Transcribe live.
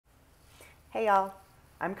Hey y'all,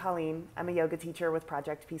 I'm Colleen. I'm a yoga teacher with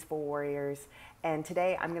Project Peaceful Warriors, and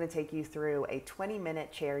today I'm going to take you through a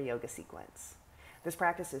 20-minute chair yoga sequence. This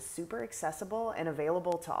practice is super accessible and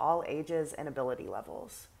available to all ages and ability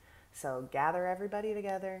levels. So gather everybody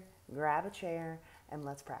together, grab a chair, and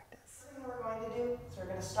let's practice. The first thing we're going to do is we're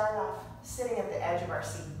going to start off sitting at the edge of our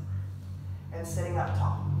seat and sitting up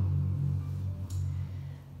tall.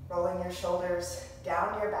 Rolling your shoulders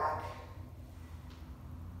down your back,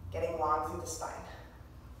 getting long through the spine.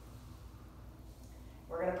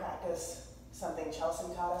 We're going to practice something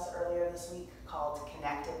Chelsea taught us earlier this week called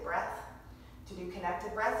connected breath. To do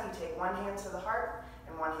connected breath, you take one hand to the heart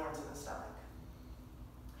and one hand to the stomach.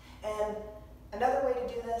 And another way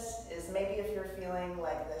to do this is maybe if you're feeling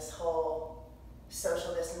like this whole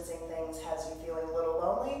social distancing thing has you feeling a little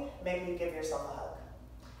lonely, maybe you give yourself a hug.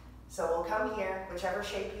 So we'll come here, whichever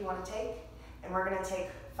shape you want to take, and we're going to take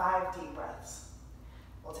 5 deep breaths.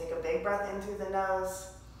 We'll take a big breath in through the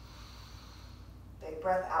nose, big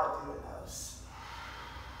breath out through the nose.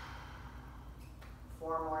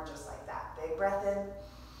 4 more just like that. Big breath in,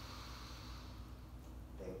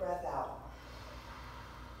 big breath out.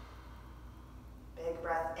 Big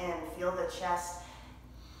breath in, feel the chest.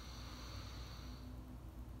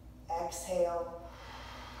 Exhale.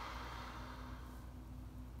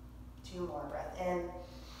 2 more, breath in,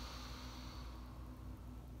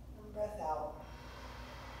 and breath out.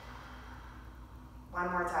 1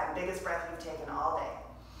 more time, biggest breath you've taken all day.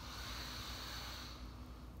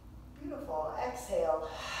 Beautiful, exhale.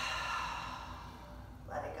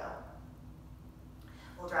 Let it go.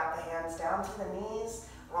 We'll drop the hands down to the knees,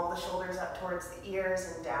 roll the shoulders up towards the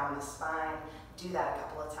ears and down the spine. Do that a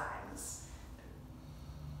couple of times.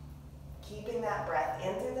 Keeping that breath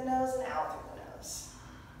in through the nose and out through the nose.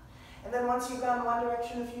 And then once you've gone one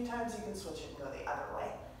direction a few times, you can switch it and go the other way,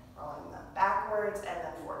 rolling them backwards and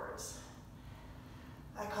then forwards.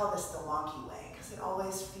 I call this the wonky way because it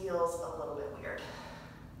always feels a little bit weird.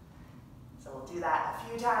 So we'll do that a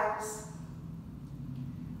few times.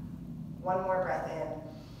 1 more breath in.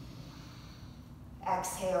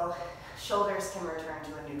 Exhale, shoulders can return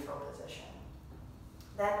to a neutral position.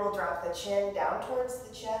 Then we'll drop the chin down towards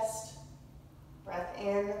the chest. Breath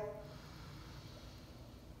in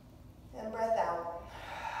and breath out.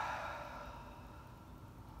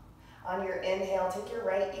 On your inhale, take your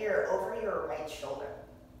right ear over your right shoulder.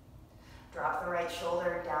 Drop the right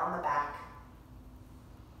shoulder down the back.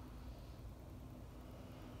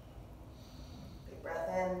 Big breath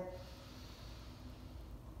in,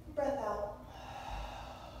 breath out.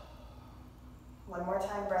 1 more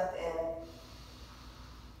time, breath in.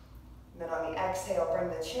 And then on the exhale, bring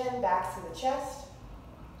the chin back to the chest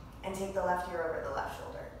and take the left ear over the left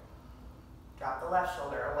shoulder. Drop the left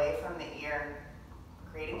shoulder away from the ear,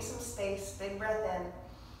 creating some space. Big breath in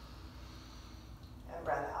and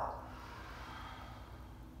breath out.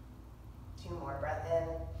 2 more, breath in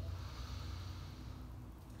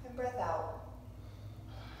and breath out.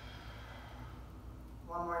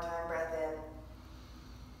 1 more time, breath in.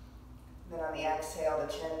 Then on the exhale,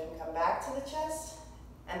 the chin can come back to the chest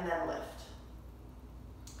and then lift.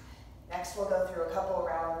 Next, we'll go through a couple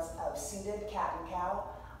rounds of seated cat and cow,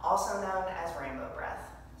 also known as rainbow breath.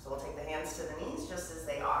 So we'll take the hands to the knees just as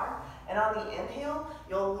they are. And on the inhale,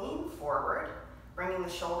 you'll lean forward, bringing the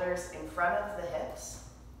shoulders in front of the hips.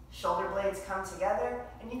 Shoulder blades come together,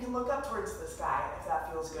 and you can look up towards the sky if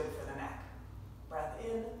that feels good for the neck. Breath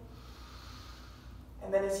in.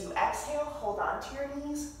 And then as you exhale, hold on to your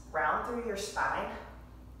knees, round through your spine,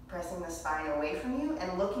 pressing the spine away from you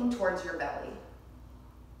and looking towards your belly.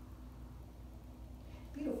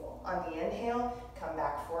 Beautiful. On the inhale, come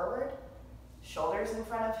back forward, shoulders in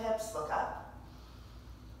front of hips, look up.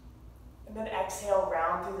 And then exhale,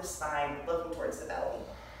 round through the spine, looking towards the belly.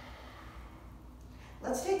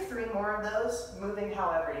 Let's take 3 more of those, moving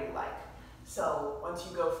however you like. So once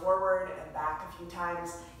you go forward and back a few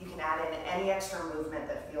times, you can add in any extra movement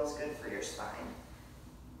that feels good for your spine.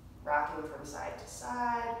 Rocking from side to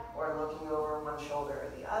side, or looking over one shoulder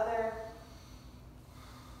or the other.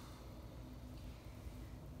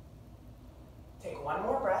 Take 1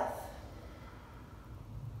 more breath.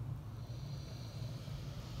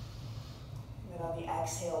 And then on the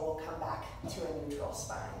exhale, we'll come back to a neutral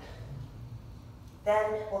spine.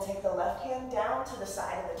 Then we'll take the left hand down to the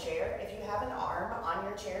side of the chair. If you have an arm on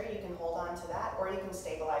your chair, you can hold on to that, or you can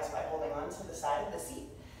stabilize by holding on to the side of the seat.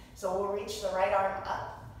 So we'll reach the right arm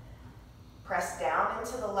up, press down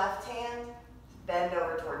into the left hand, bend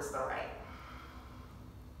over towards the right.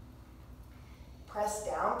 Press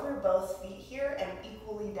down through both feet here and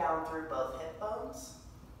equally down through both hip bones.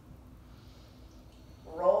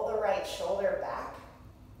 Roll the right shoulder back,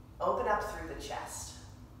 Open up through the chest.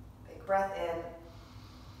 Big breath in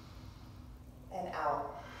and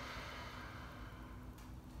out.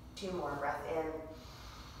 2 more, breath in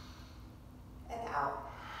and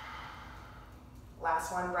out.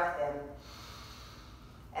 Last one, breath in.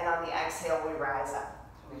 And on the exhale, we rise up,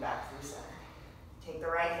 coming back through center. Take the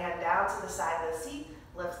right hand down to the side of the seat,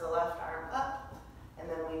 lift the left arm up, and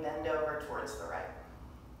then we bend over towards the right.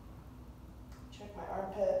 Check my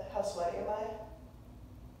armpit. How sweaty am I?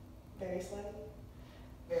 Very sweaty?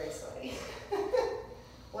 Very sweaty.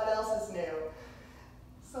 What else is new?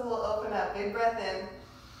 So we'll open up, big breath in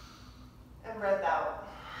and breath out.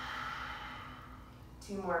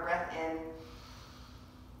 2 more, breath in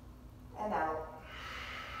and out.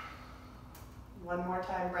 1 more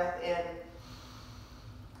time, breath in.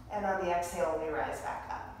 And on the exhale, we rise back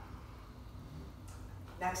up.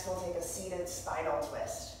 Next, we'll take a seated spinal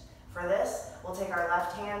twist. For this, we'll take our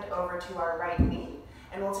left hand over to our right knee,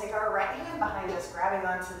 and we'll take our right hand behind us, grabbing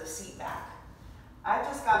onto the seat back. I've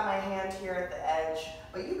just got my hand here at the edge,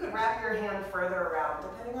 but you could wrap your hand further around,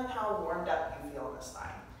 depending on how warmed up you feel in the spine.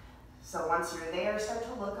 So once you're there, start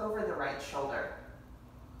to look over the right shoulder.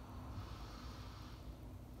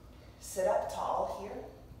 Sit up tall here.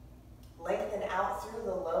 Lengthen out through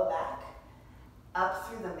the low back, up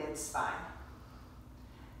through the mid-spine.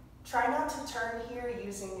 Try not to turn here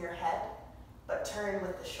using your head, but turn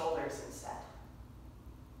with the shoulders instead.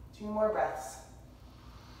 2 more breaths.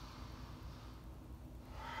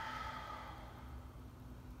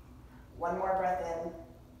 One more breath in.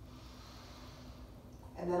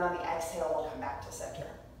 And then on the exhale, we'll come back to center.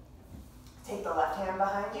 Take the left hand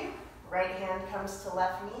behind you. Right hand comes to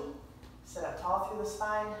left knee. Sit up tall through the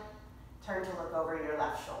spine. Turn to look over your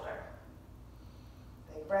left shoulder.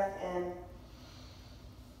 Big breath in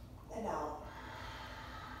and out.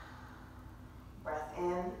 Breath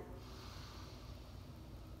in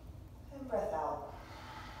and breath out.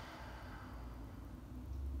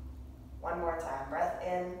 1 more time. Breath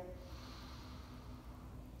in.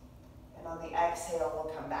 And on the exhale,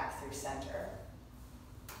 we'll come back through center.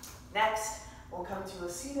 Next, we'll come to a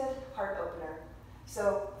seated heart opener.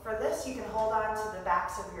 So for this, you can hold on to the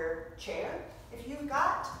backs of your chair. If you've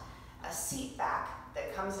got a seat back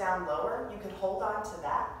that comes down lower, you could hold on to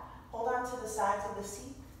that. Hold on to the sides of the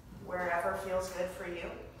seat, wherever feels good for you.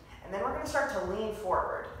 And then we're going to start to lean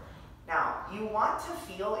forward. Now, you want to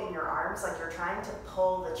feel in your arms like you're trying to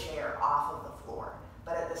pull the chair off of the floor,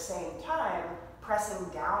 but at the same time, pressing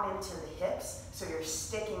down into the hips so you're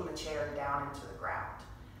sticking the chair down into the ground.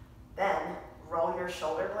 Then, roll your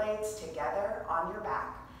shoulder blades together on your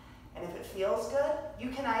back, and if it feels good, you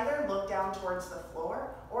can either look down towards the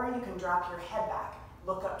floor or you can drop your head back,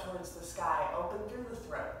 look up towards the sky, open through the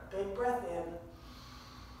throat. Big breath in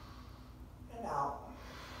and out.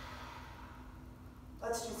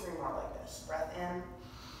 Let's do 3 more like this. Breath in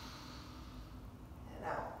and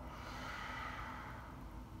out.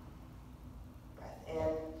 Breath in.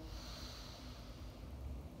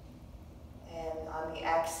 And on the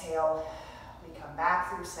exhale, we come back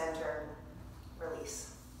through center,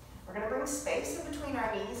 release. We're going to bring space in between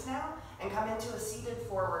our knees now and come into a seated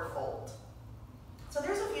forward fold. So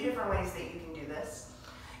there's a few different ways that you can do this.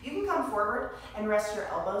 You can come forward and rest your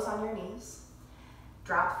elbows on your knees.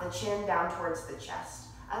 Drop the chin down towards the chest.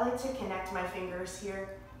 I like to connect my fingers here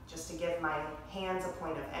just to give my hands a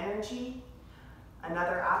point of energy.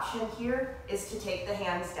 Another option here is to take the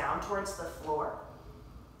hands down towards the floor.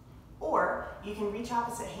 Or you can reach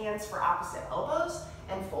opposite hands for opposite elbows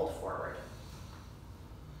and fold forward.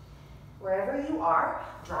 Wherever you are,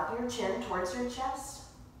 drop your chin towards your chest.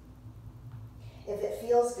 If it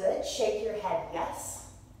feels good, shake your head yes,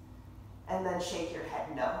 and then shake your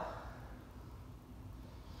head no.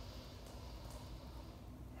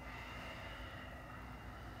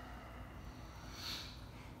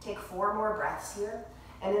 Take 4 more breaths here.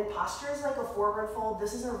 And in postures like a forward fold,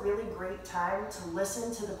 this is a really great time to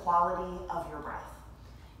listen to the quality of your breath.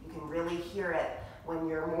 You can really hear it when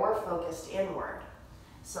you're more focused inward.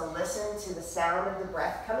 So listen to the sound of the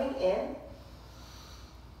breath coming in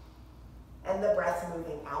and the breath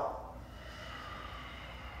moving out.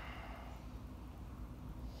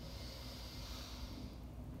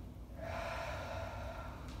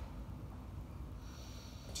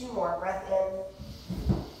 Two more, breath in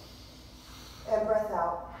and breath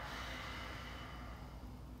out.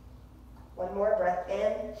 One more, breath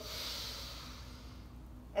in.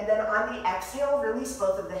 And then on the exhale, release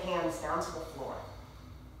both of the hands down to the floor.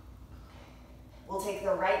 We'll take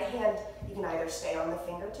the right hand, you can either stay on the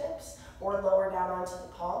fingertips or lower down onto the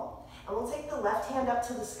palm. And we'll take the left hand up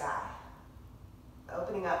to the sky,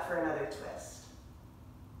 opening up for another twist.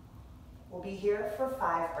 We'll be here for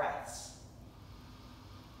 5 breaths.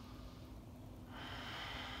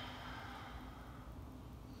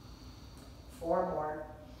 Four more.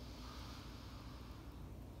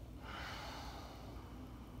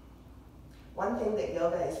 One thing that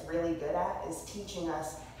yoga is really good at is teaching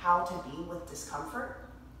us how to be with discomfort.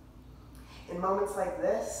 In moments like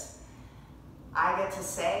this, I get to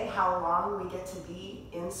say how long we get to be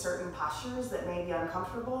in certain postures that may be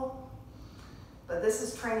uncomfortable, but this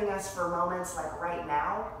is training us for moments like right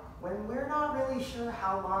now when we're not really sure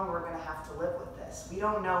how long we're going to have to live with this. We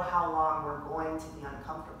don't know how long we're going to be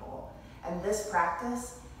uncomfortable. And this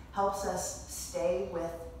practice helps us stay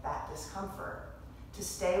with that discomfort, to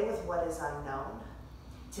stay with what is unknown,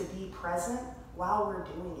 to be present while we're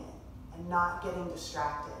doing it and not getting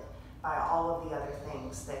distracted by all of the other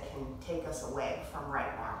things that can take us away from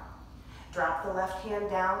right now. Drop the left hand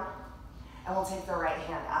down, and we'll take the right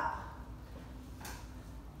hand up.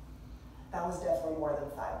 That was definitely more than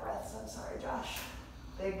 5 breaths. I'm sorry, Josh.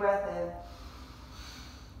 Big breath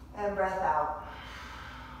in, and breath out.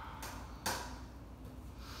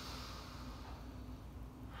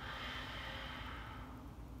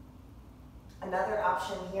 Another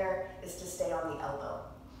option here is to stay on the elbow.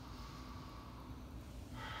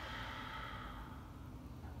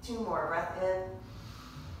 2 more, breath in,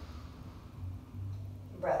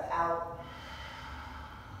 breath out.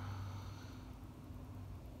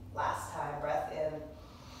 Last time, breath in.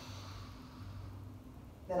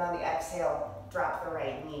 Then on the exhale, drop the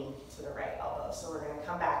right knee to the right elbow. So we're gonna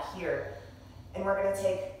come back here and we're gonna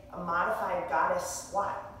take a modified goddess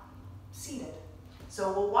squat, seated.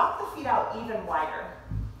 So we'll walk the feet out even wider,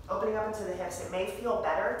 opening up into the hips. It may feel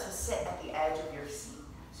better to sit at the edge of your seat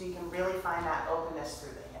so you can really find that openness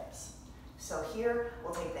through the hips. So here,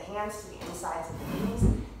 we'll take the hands to the insides of the knees,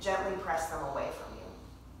 gently press them away from you.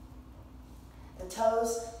 The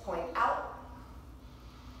toes point out,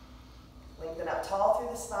 lengthen up tall through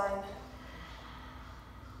the spine.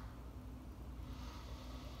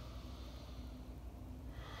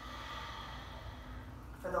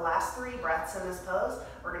 For the last 3 breaths in this pose,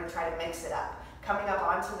 we're going to try to mix it up. Coming up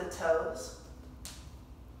onto the toes,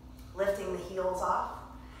 lifting the heels off,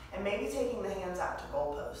 and maybe taking the hands out to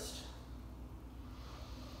goalpost.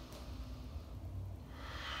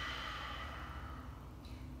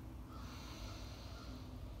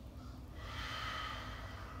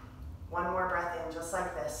 One more breath in, just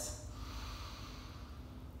like this.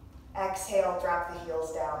 Exhale, drop the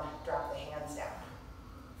heels down, drop the hands down.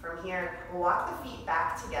 From here, we'll walk the feet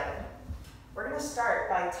back together. We're gonna start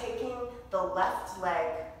by taking the left leg,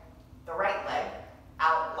 the right leg,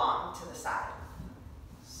 out long to the side.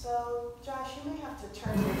 So, Josh, you may have to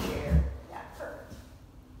turn your chair. Yeah, perfect.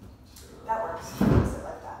 That works. Fix it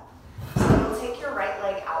like that. So you'll take your right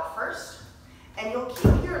leg out first, and you'll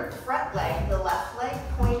keep your front leg, the left leg,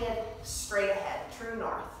 pointed straight ahead, true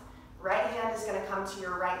north. Right hand is gonna come to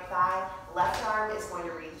your right thigh. Left arm is going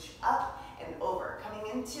to reach up and over, coming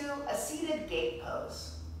into a seated gate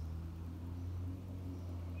pose.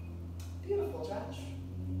 Beautiful, Josh.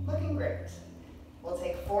 Looking great. We'll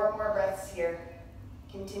take 4 more breaths here.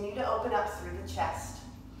 Continue to open up through the chest.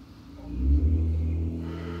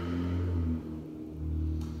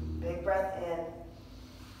 Big breath in.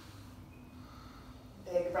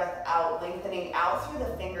 Big breath out, lengthening out through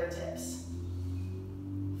the fingertips.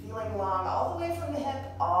 Feeling long all the way from the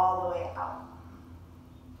hip, all the way out.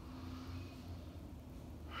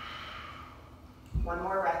 One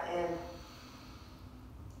more breath in.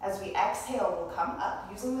 As we exhale, we'll come up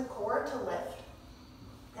using the core to lift.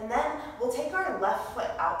 And then we'll take our left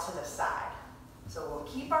foot out to the side. So we'll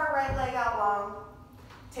keep our right leg out long,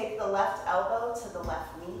 take the left elbow to the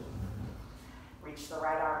left knee, reach the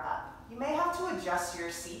right arm up. You may have to adjust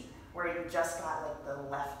your seat where you just got like the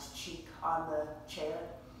left cheek on the chair.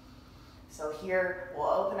 So here, we'll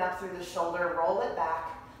open up through the shoulder, roll it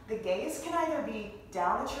back. The gaze can either be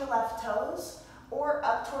down at your left toes or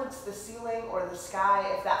up towards the ceiling or the sky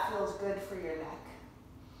if that feels good for your neck.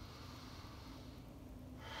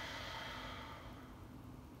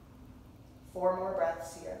 Four more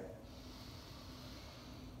breaths here.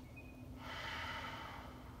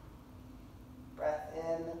 Breath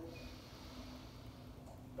in,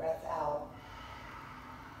 breath out.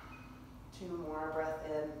 2 more, breath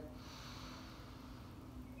in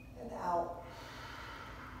and out.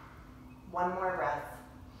 1 more breath.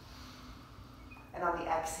 And on the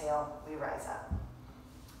exhale, we rise up.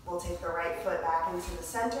 We'll take the right foot back into the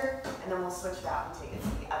center, and then we'll switch it out and take it to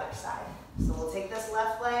the other side. So we'll take this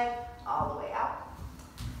left leg all the way out.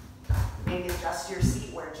 Maybe adjust your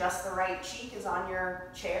seat where just the right cheek is on your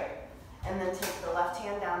chair, and then take the left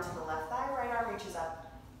hand down to the left thigh, right arm reaches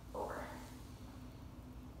up, over.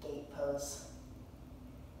 elbows.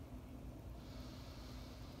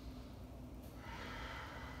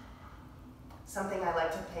 Something I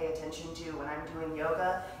like to pay attention to when I'm doing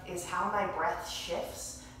yoga is how my breath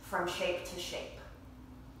shifts from shape to shape.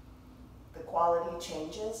 The quality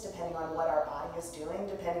changes depending on what our body is doing,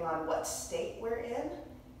 depending on what state we're in.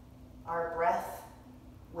 Our breath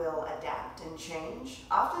will adapt and change,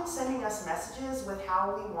 often sending us messages with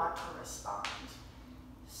how we want to respond.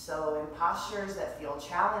 So in postures that feel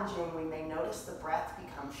challenging, we may notice the breath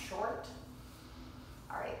become short.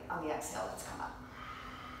 All right, on the exhale, let's come up.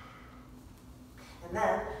 And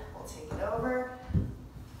then we'll take it over.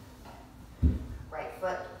 Right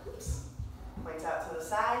foot, oops, points out to the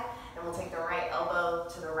side, and we'll take the right elbow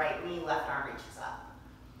to the right knee, left arm reaches up.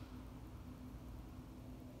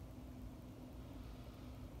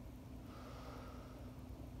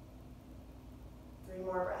 Three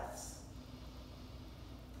more breaths.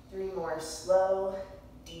 Three more slow,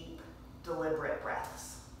 deep, deliberate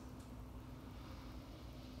breaths.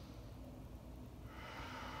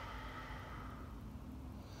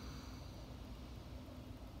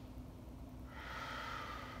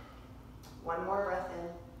 One more breath in.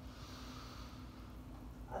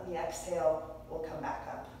 On the exhale, we'll come back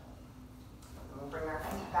up. And we'll bring our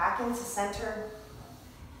feet back into center.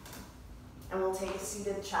 And we'll take a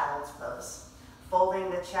seated child's pose. Folding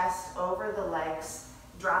the chest over the legs,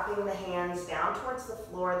 dropping the hands down towards the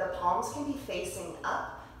floor. The palms can be facing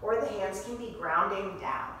up, or the hands can be grounding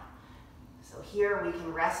down. So here we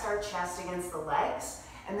can rest our chest against the legs,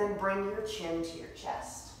 and then bring your chin to your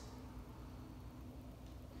chest.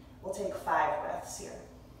 We'll take 5 breaths here.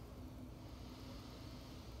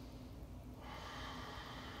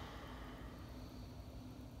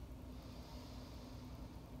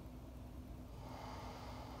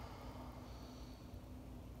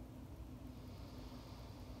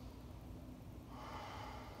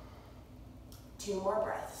 Two more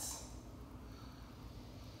breaths.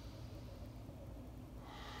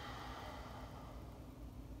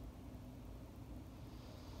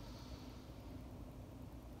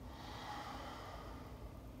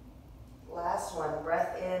 Last one,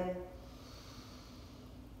 breath in. And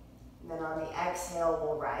then on the exhale,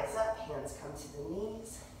 we'll rise up, hands come to the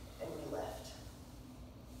knees, and we lift.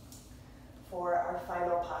 For our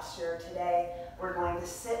final posture today, we're going to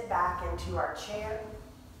sit back into our chair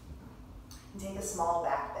and take a small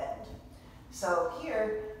back bend. So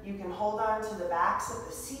here, you can hold on to the backs of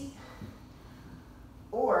the seat,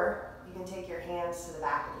 or you can take your hands to the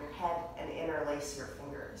back of your head and interlace your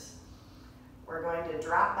fingers. We're going to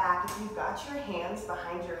drop back. If you've got your hands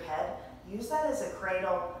behind your head, use that as a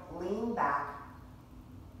cradle, lean back.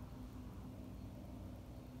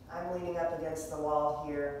 I'm leaning up against the wall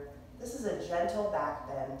here. This is a gentle back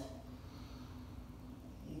bend.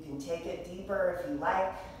 You can take it deeper if you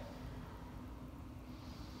like.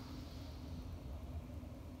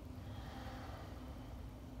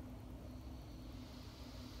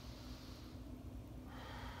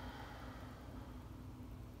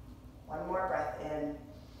 One more breath in.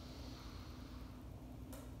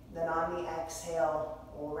 Then on the exhale,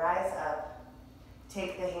 we'll rise up,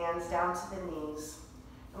 take the hands down to the knees,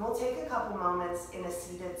 and we'll take a couple moments in a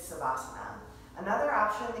seated savasana. Another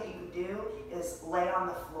option that you could do is lay on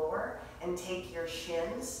the floor and take your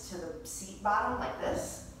shins to the seat bottom like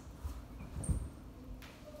this.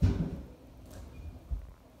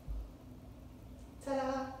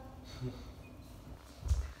 Ta-da!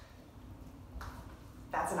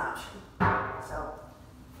 That's an option. So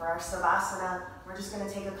for our savasana, we're just going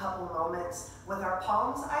to take a couple moments with our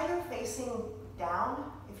palms either facing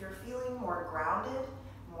down if you're feeling more grounded,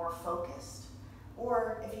 more focused,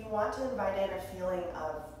 or if you want to invite in a feeling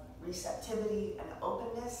of receptivity and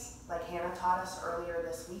openness, like Hannah taught us earlier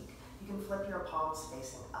this week, you can flip your palms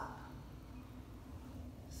facing up.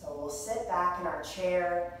 So we'll sit back in our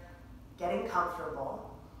chair, getting comfortable.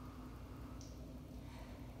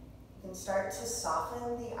 You can start to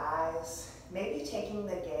soften the eyes, maybe taking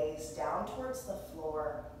the gaze down towards the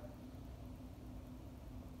floor.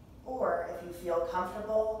 Or if you feel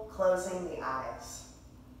comfortable, closing the eyes.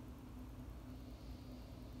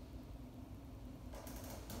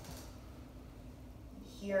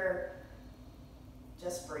 Here,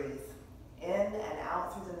 just breathe. In and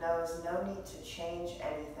out through the nose, no need to change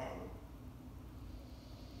anything.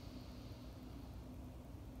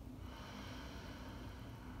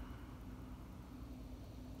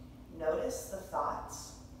 Notice the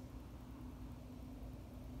thoughts.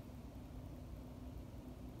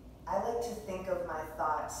 I like to think of my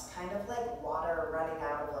thoughts kind of like water running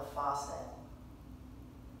out of a faucet.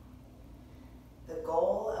 The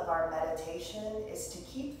goal of our meditation is to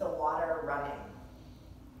keep the water running,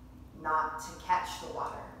 not to catch the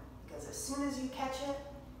water, because as soon as you catch it,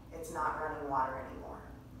 it's not running water anymore.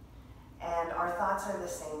 And our thoughts are the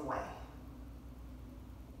same way.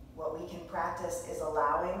 What we can practice is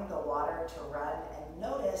allowing the water to run, and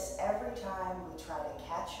notice every time we try to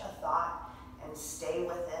catch a thought and stay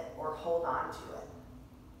with it or hold on to it.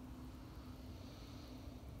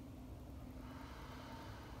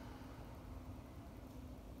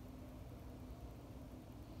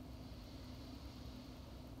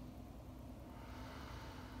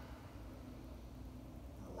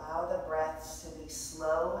 Allow the breaths to be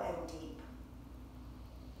slow and deep.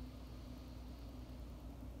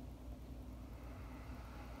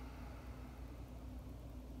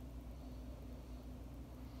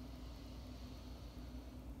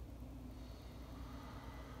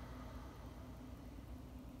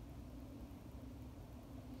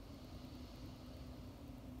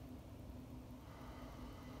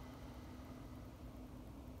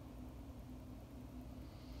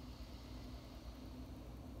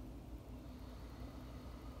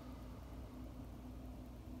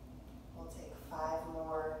 We'll take 5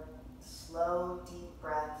 more slow, deep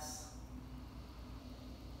breaths.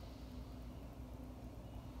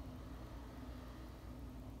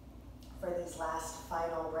 For these last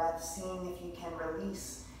final breaths, seeing if you can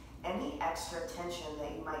release any extra tension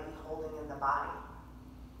that you might be holding in the body.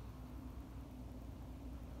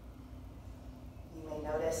 You may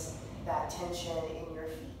notice that tension in your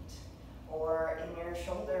feet, or in your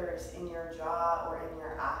shoulders, in your jaw, or in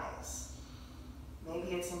your eyes. Maybe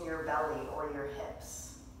it's in your belly or your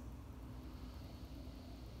hips.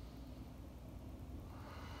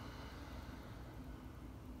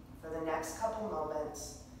 For the next couple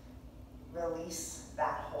moments, release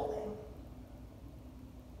that holding.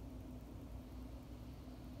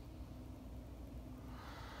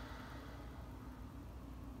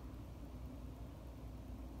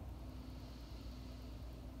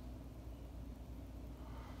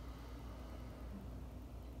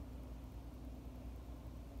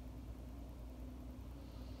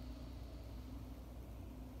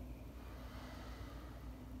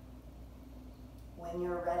 When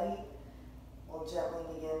you're ready, we'll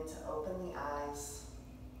gently begin to open the eyes,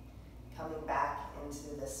 coming back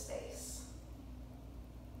into this space.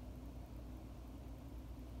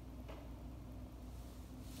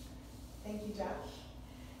 Thank you, Josh.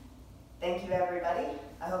 Thank you, everybody.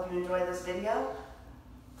 I hope you enjoyed this video.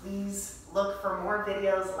 Please look for more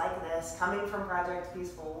videos like this coming from Project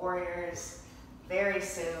Peaceful Warriors very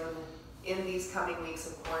soon in these coming weeks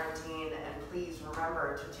of quarantine. And please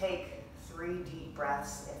remember to take 3 deep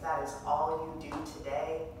breaths. If that is all you do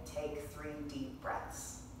today, take 3 deep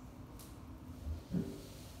breaths.